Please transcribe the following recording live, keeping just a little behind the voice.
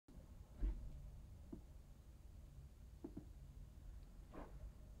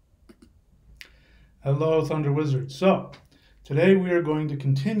Hello, Thunder Wizard. So, today we are going to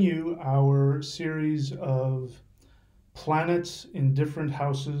continue our series of planets in different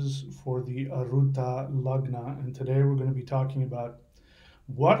houses for the Arudha Lagna. And today we're going to be talking about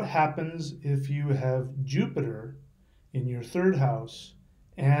what happens if you have Jupiter in your third house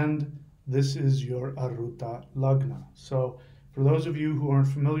and this is your Arudha Lagna. So, for those of you who aren't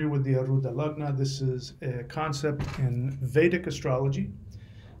familiar with the Arudha Lagna, this is a concept in Vedic astrology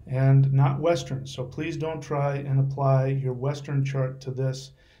and not Western. So please don't try and apply your Western chart to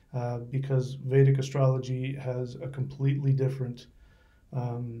this because Vedic astrology has a completely different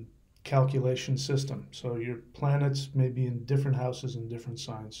calculation system. So your planets may be in different houses and different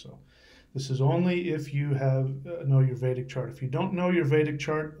signs. So this is only if you have know your Vedic chart. If you don't know your Vedic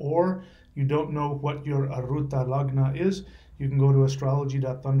chart or you don't know what your Arudha Lagna is, you can go to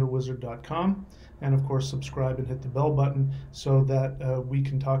astrology.thunderwizard.com and of course subscribe and hit the bell button so that we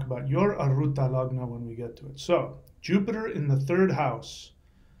can talk about your Arudha Lagna when we get to it. So Jupiter in the third house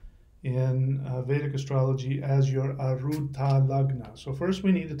in Vedic astrology as your Arudha Lagna. So first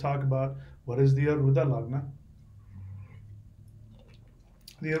we need to talk about what is the Arudha Lagna.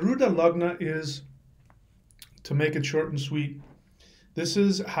 The Arudha Lagna is, to make it short and sweet, this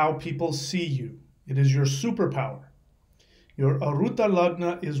is how people see you. It is your superpower. Your Arudha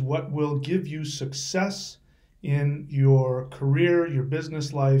Lagna is what will give you success in your career, your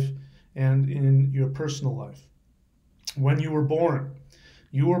business life, and in your personal life. When you were born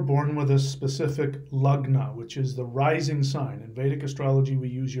with a specific Lagna, which is the rising sign. In Vedic astrology, we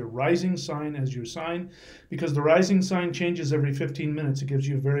use your rising sign as your sign because the rising sign changes every 15 minutes. It gives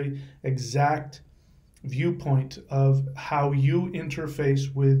you a very exact viewpoint of how you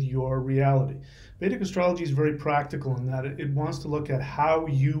interface with your reality. Vedic astrology is very practical in that it wants to look at how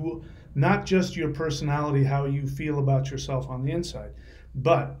you, not just your personality, how you feel about yourself on the inside,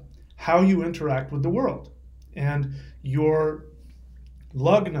 but how you interact with the world. And your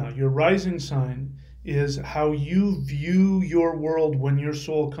Lagna, your rising sign, is how you view your world when your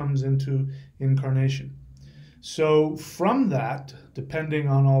soul comes into incarnation. So from that, depending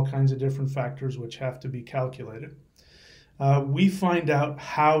on all kinds of different factors which have to be calculated, we find out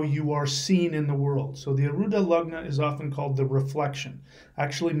how you are seen in the world. So the Arudha Lagna is often called the reflection.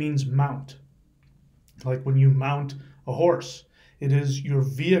 Actually means mount. Like when you mount a horse, it is your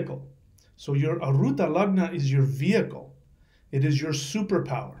vehicle. So your Arudha Lagna is your vehicle. It is your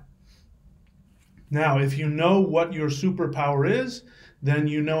superpower. Now, if you know what your superpower is, then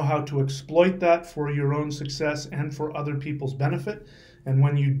you know how to exploit that for your own success and for other people's benefit. And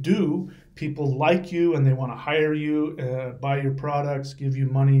when you do, people like you and they want to hire you, buy your products, give you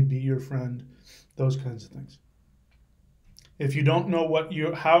money, be your friend, those kinds of things. If you don't know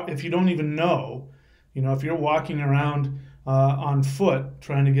if you don't even know, if you're walking around on foot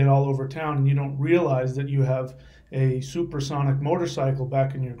trying to get all over town and you don't realize that you have a supersonic motorcycle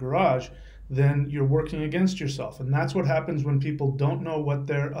back in your garage, then you're working against yourself. And that's what happens when people don't know what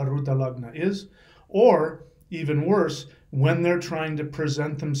their Arudha Lagna is, or even worse, when they're trying to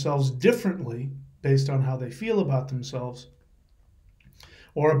present themselves differently based on how they feel about themselves,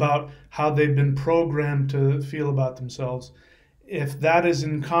 or about how they've been programmed to feel about themselves. If that is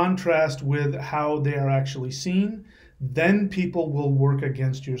in contrast with how they are actually seen, then people will work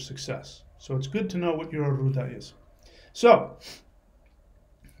against your success. So it's good to know what your Arudha is. So,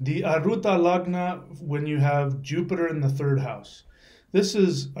 the Arudha Lagna, when you have Jupiter in the third house, this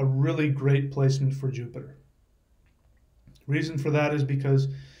is a really great placement for Jupiter. Reason for that is because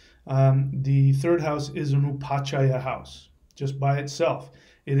the third house is an Upachaya house, just by itself.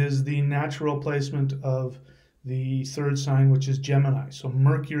 It is the natural placement of the third sign, which is Gemini. So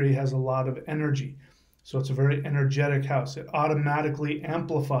Mercury has a lot of energy. So it's a very energetic house. It automatically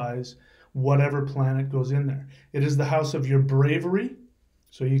amplifies whatever planet goes in there. It is the house of your bravery.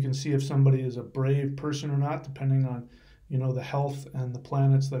 So you can see if somebody is a brave person or not, depending on, the health and the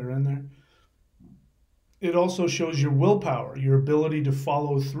planets that are in there. It also shows your willpower, your ability to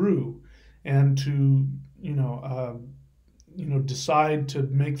follow through and to, decide to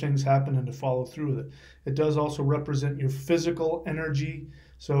make things happen and to follow through with it. It does also represent your physical energy.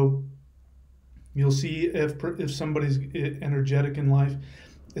 So you'll see if somebody's energetic in life.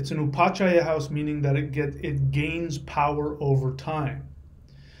 It's an Upachaya house, meaning that it gains power over time.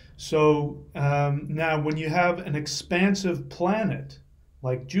 So now when you have an expansive planet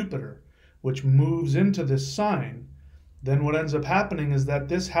like Jupiter, which moves into this sign, then what ends up happening is that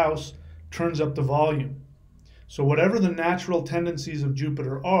this house turns up the volume. So whatever the natural tendencies of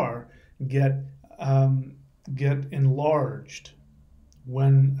Jupiter are, get enlarged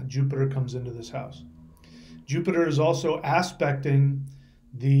when Jupiter comes into this house. Jupiter is also aspecting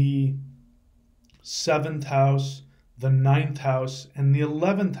the 7th house, the 9th house, and the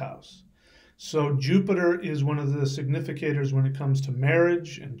 11th house. So Jupiter is one of the significators when it comes to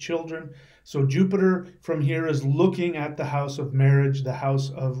marriage and children. So Jupiter from here is looking at the house of marriage, the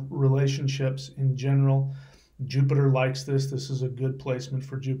house of relationships in general. Jupiter likes this. This is a good placement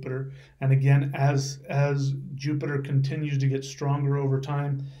for Jupiter. And again, as Jupiter continues to get stronger over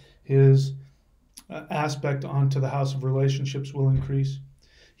time, his aspect onto the house of relationships will increase.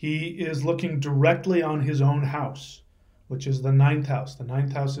 He is looking directly on his own house, which is the 9th house. The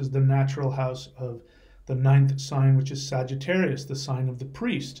 9th house is the natural house of the 9th sign, which is Sagittarius, the sign of the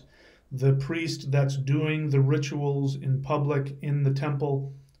priest. The priest that's doing the rituals in public, in the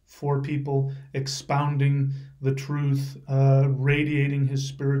temple, for people, expounding the truth, radiating his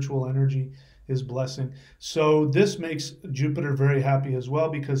spiritual energy, his blessing. So this makes Jupiter very happy as well,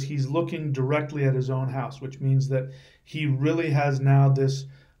 because he's looking directly at his own house, which means that he really has now this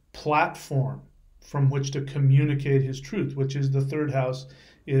platform from which to communicate his truth, which is the 3rd house,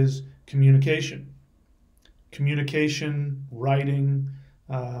 is communication. Communication, writing,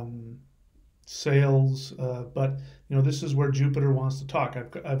 sales, but this is where Jupiter wants to talk.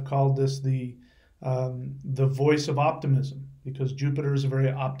 I've called this the voice of optimism, because Jupiter is a very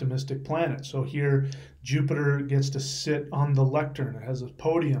optimistic planet. So here Jupiter gets to sit on the lectern. It has a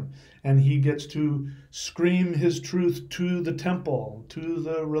podium, and he gets to scream his truth to the temple, to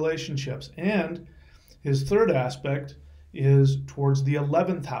the relationships. And his 3rd aspect is towards the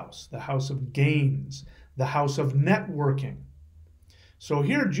 11th house, the house of gains, the house of networking. So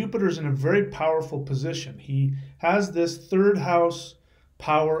here Jupiter's in a very powerful position. He has this 3rd house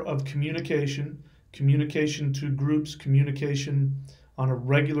power of communication, communication to groups, communication on a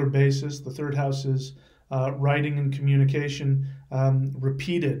regular basis. The 3rd house is writing and communication,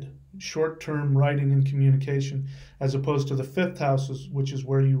 repeated, short-term writing and communication, as opposed to the 5th house, which is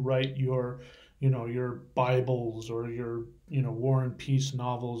where you write your Bibles, or your, War and Peace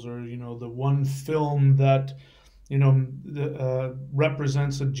novels, or, the one film that,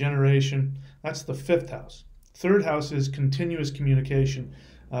 represents a generation. That's the 5th house. 3rd house is continuous communication.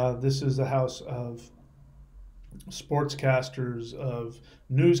 This is the house of sportscasters, of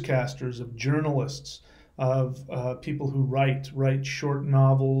newscasters, of journalists, of people who write short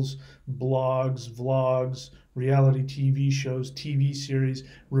novels, blogs, vlogs, reality TV shows, TV series,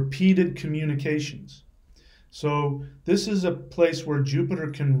 repeated communications. So this is a place where Jupiter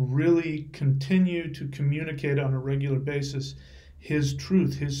can really continue to communicate on a regular basis his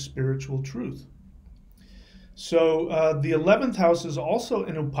truth, his spiritual truth. So the 11th house is also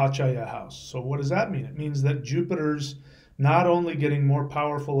an Upachaya house. So what does that mean? It means that Jupiter's not only getting more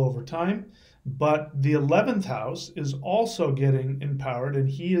powerful over time, but the 11th house is also getting empowered, and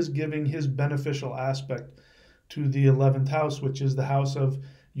he is giving his beneficial aspect to the 11th house, which is the house of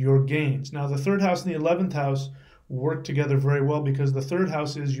your gains. Now, the 3rd house and the 11th house work together very well, because the 3rd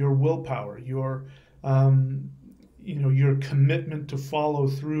house is your willpower, your commitment to follow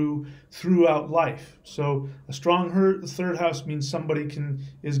through throughout life. So a strong 3rd house means somebody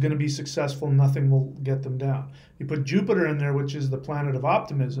is going to be successful. Nothing will get them down. You put Jupiter in there, which is the planet of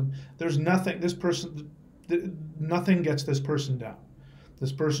optimism. There's nothing. Nothing gets this person down.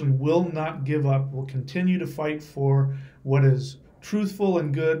 This person will not give up. Will continue to fight for what is truthful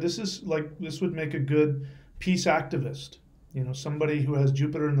and good. This would make a good peace activist. Somebody who has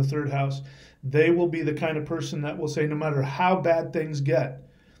Jupiter in the 3rd house, they will be the kind of person that will say, no matter how bad things get,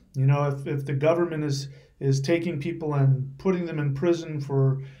 if the government is taking people and putting them in prison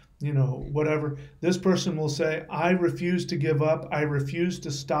for, whatever, this person will say, I refuse to give up. I refuse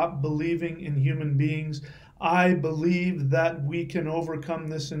to stop believing in human beings. I believe that we can overcome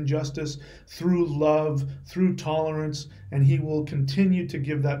this injustice through love, through tolerance, and he will continue to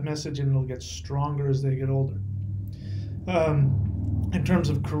give that message, and it'll get stronger as they get older. In terms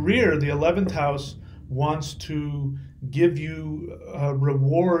of career, the 11th house wants to give you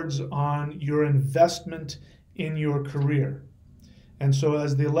rewards on your investment in your career. And so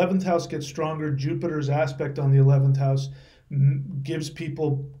as the 11th house gets stronger, Jupiter's aspect on the 11th house gives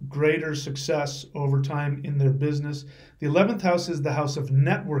people greater success over time in their business. The 11th house is the house of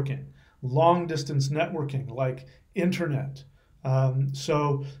networking, long distance networking, like internet.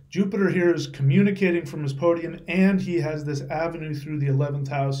 So Jupiter here is communicating from his podium, and he has this avenue through the 11th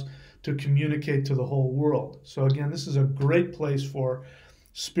house to communicate to the whole world. So again, this is a great place for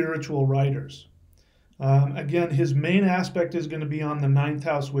spiritual writers. Again, his main aspect is going to be on the 9th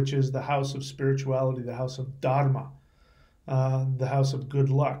house, which is the house of spirituality, the house of Dharma, the house of good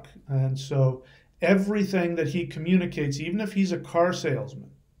luck. And so everything that he communicates, even if he's a car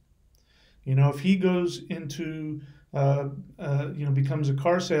salesman, if he goes into becomes a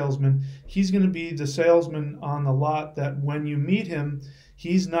car salesman, he's going to be the salesman on the lot that when you meet him,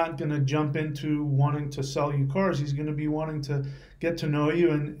 he's not going to jump into wanting to sell you cars. He's going to be wanting to get to know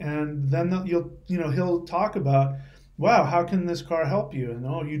you, and then he'll talk about, wow, how can this car help you? And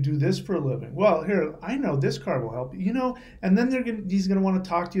oh, you do this for a living. Well, here, I know this car will help you. And then he's going to want to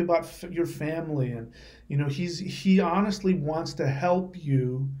talk to you about your family, and he honestly wants to help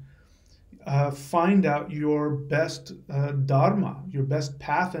you find out your best dharma, your best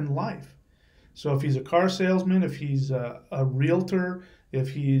path in life. So if he's a car salesman, if he's a realtor, if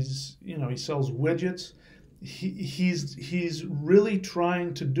he sells widgets, he's really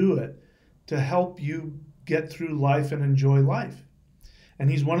trying to do it to help you get through life and enjoy life. And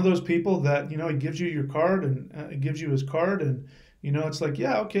he's one of those people that, he gives you your card and gives you his card, and it's like,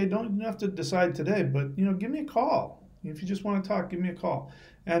 yeah, okay, don't have to decide today, but give me a call. If you just want to talk, give me a call.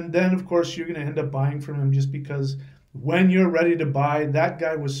 And then, of course, you're going to end up buying from him just because when you're ready to buy, that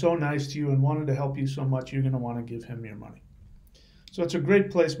guy was so nice to you and wanted to help you so much, you're going to want to give him your money. So it's a great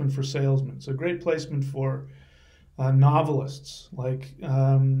placement for salesmen. It's a great placement for novelists. Like,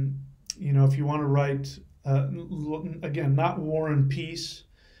 if you want to write, again, not War and Peace,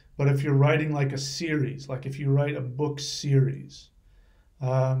 but if you're writing like a series, like if you write a book series,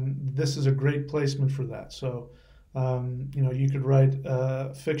 this is a great placement for that. So, you could write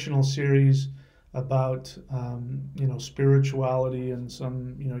a fictional series about, spirituality and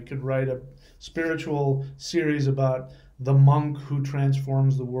you could write a spiritual series about the monk who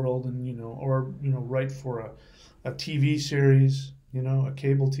transforms the world, and, or write for a TV series, a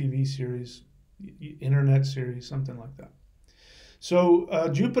cable TV series, internet series, something like that. So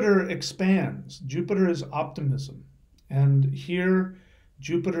Jupiter expands. Jupiter is optimism. And here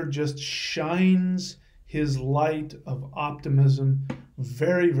Jupiter just shines his light of optimism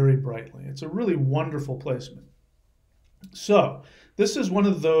very, very brightly. It's a really wonderful placement. So this is one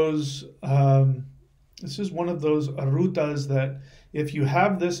of those Arutas that if you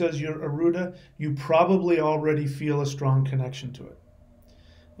have this as your Aruta, you probably already feel a strong connection to it.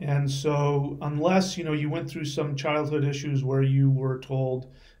 And so unless, you went through some childhood issues where you were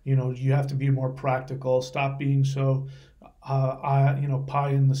told, you have to be more practical, stop being so, pie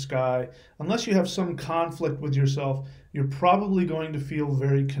in the sky, unless you have some conflict with yourself, you're probably going to feel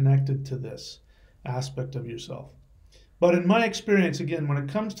very connected to this aspect of yourself. But in my experience, again, when it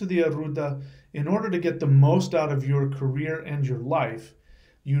comes to the Aruta, in order to get the most out of your career and your life,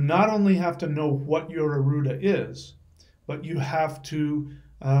 you not only have to know what your Aruta is, but you have to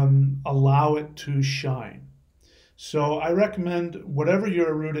allow it to shine. So I recommend whatever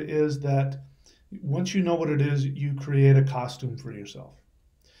your Aruta is, that once you know what it is, you create a costume for yourself.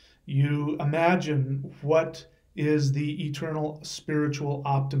 You imagine what is the eternal spiritual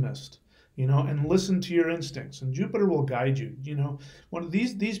optimist, and listen to your instincts, and Jupiter will guide you. One of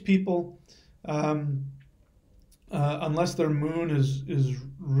these people, unless their moon is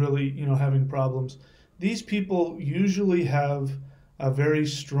really having problems, these people usually have a very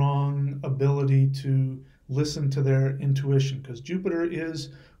strong ability to listen to their intuition, because Jupiter is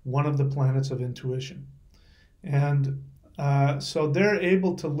one of the planets of intuition. And so they're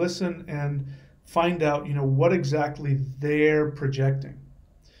able to listen and find out, what exactly they're projecting.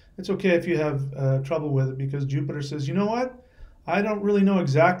 It's okay if you have trouble with it, because Jupiter says, you know what? I don't really know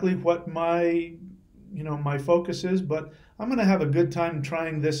exactly what my focus is, but I'm going to have a good time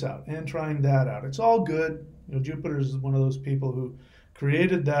trying this out and trying that out. It's all good. Jupiter is one of those people who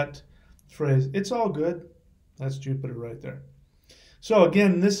created that phrase, it's all good. That's Jupiter right there. So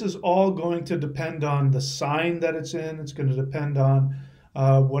again, this is all going to depend on the sign that it's in. It's going to depend on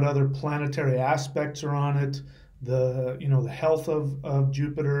what other planetary aspects are on it, the health of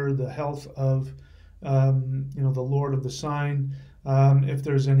Jupiter, the health of the Lord of the sign, if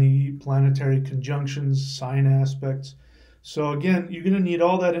there's any planetary conjunctions, sign aspects. So again, you're going to need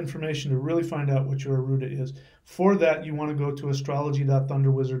all that information to really find out what your Aruta is. For that, you want to go to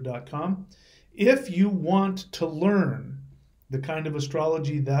astrology.thunderwizard.com. If you want to learn the kind of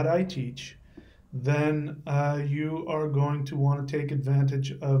astrology that I teach, then you are going to want to take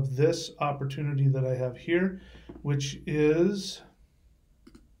advantage of this opportunity that I have here, which is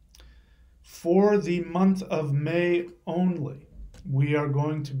for the month of May only. We are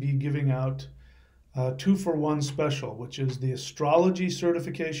going to be giving out 2-for-1 special, which is the astrology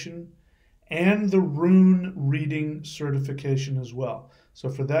certification and the rune reading certification as well. So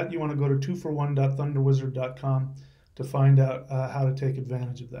for that, you want to go to 2for1.thunderwizard.com to find out how to take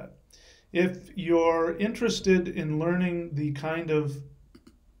advantage of that. If you're interested in learning the kind of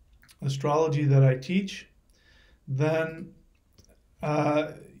astrology that I teach, then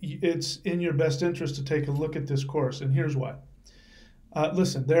it's in your best interest to take a look at this course, and here's why.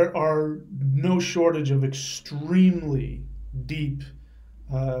 Listen, there are no shortage of extremely deep,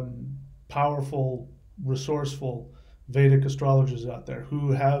 powerful, resourceful Vedic astrologers out there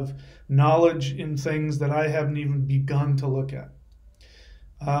who have knowledge in things that I haven't even begun to look at.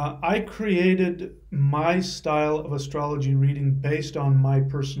 I created my style of astrology reading based on my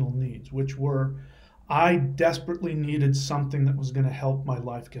personal needs, which were I desperately needed something that was going to help my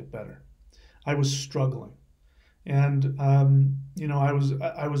life get better. I was struggling. And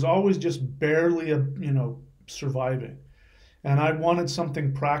I was always just barely surviving, and I wanted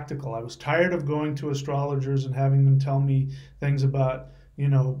something practical. I was tired of going to astrologers and having them tell me things about,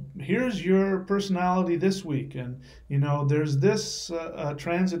 here's your personality this week, and there's this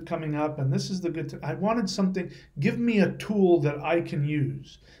transit coming up, and this is the good. I wanted something. Give me a tool that I can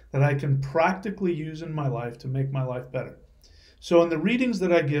use, that I can practically use in my life to make my life better. So in the readings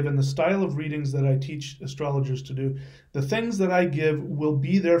that I give and the style of readings that I teach astrologers to do, the things that I give will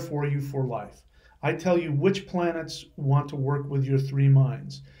be there for you for life. I tell you which planets want to work with your three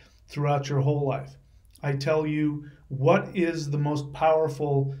minds throughout your whole life. I tell you what is the most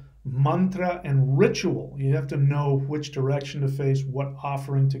powerful mantra and ritual. You have to know which direction to face, what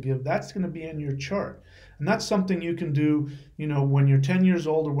offering to give. That's going to be in your chart. And that's something you can do, when you're 10 years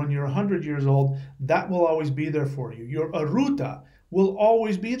old or when you're 100 years old. That will always be there for you. Your Aruta will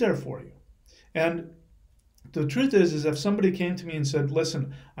always be there for you. And the truth is if somebody came to me and said,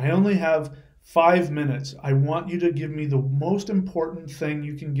 listen, I only have 5 minutes. I want you to give me the most important thing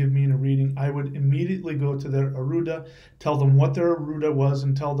you can give me in a reading. I would immediately go to their Aruda, tell them what their Aruda was,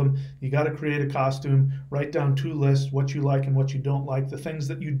 and tell them you got to create a costume, write down 2 lists, what you like and what you don't like. The things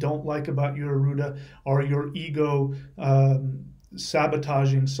that you don't like about your Aruda are your ego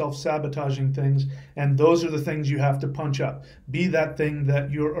sabotaging, self-sabotaging things, and those are the things you have to punch up. Be that thing that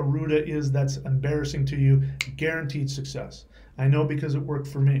your Aruda is that's embarrassing to you. Guaranteed success. I know because it worked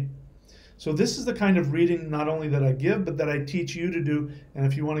for me. So this is the kind of reading not only that I give, but that I teach you to do. And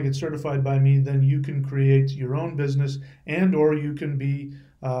if you want to get certified by me, then you can create your own business, and or you can be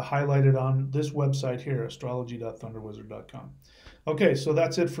highlighted on this website here, astrology.thunderwizard.com. Okay, so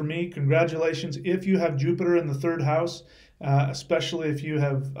that's it for me. Congratulations. If you have Jupiter in the 3rd house, especially if you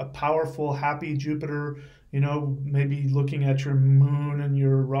have a powerful, happy Jupiter, maybe looking at your moon and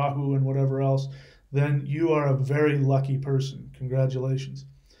your Rahu and whatever else, then you are a very lucky person. Congratulations.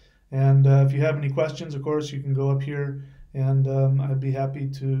 And if you have any questions, of course, you can go up here, and I'd be happy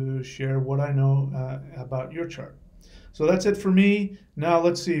to share what I know about your chart. So that's it for me. Now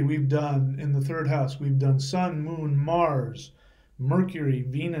let's see. We've done, in the 3rd house, we've done Sun, Moon, Mars, Mercury,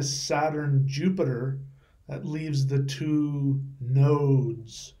 Venus, Saturn, Jupiter. That leaves the 2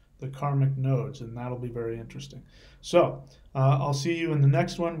 nodes, the karmic nodes, and that'll be very interesting. So I'll see you in the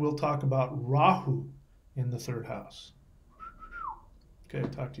next one. We'll talk about Rahu in the 3rd house. Okay,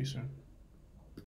 talk to you soon.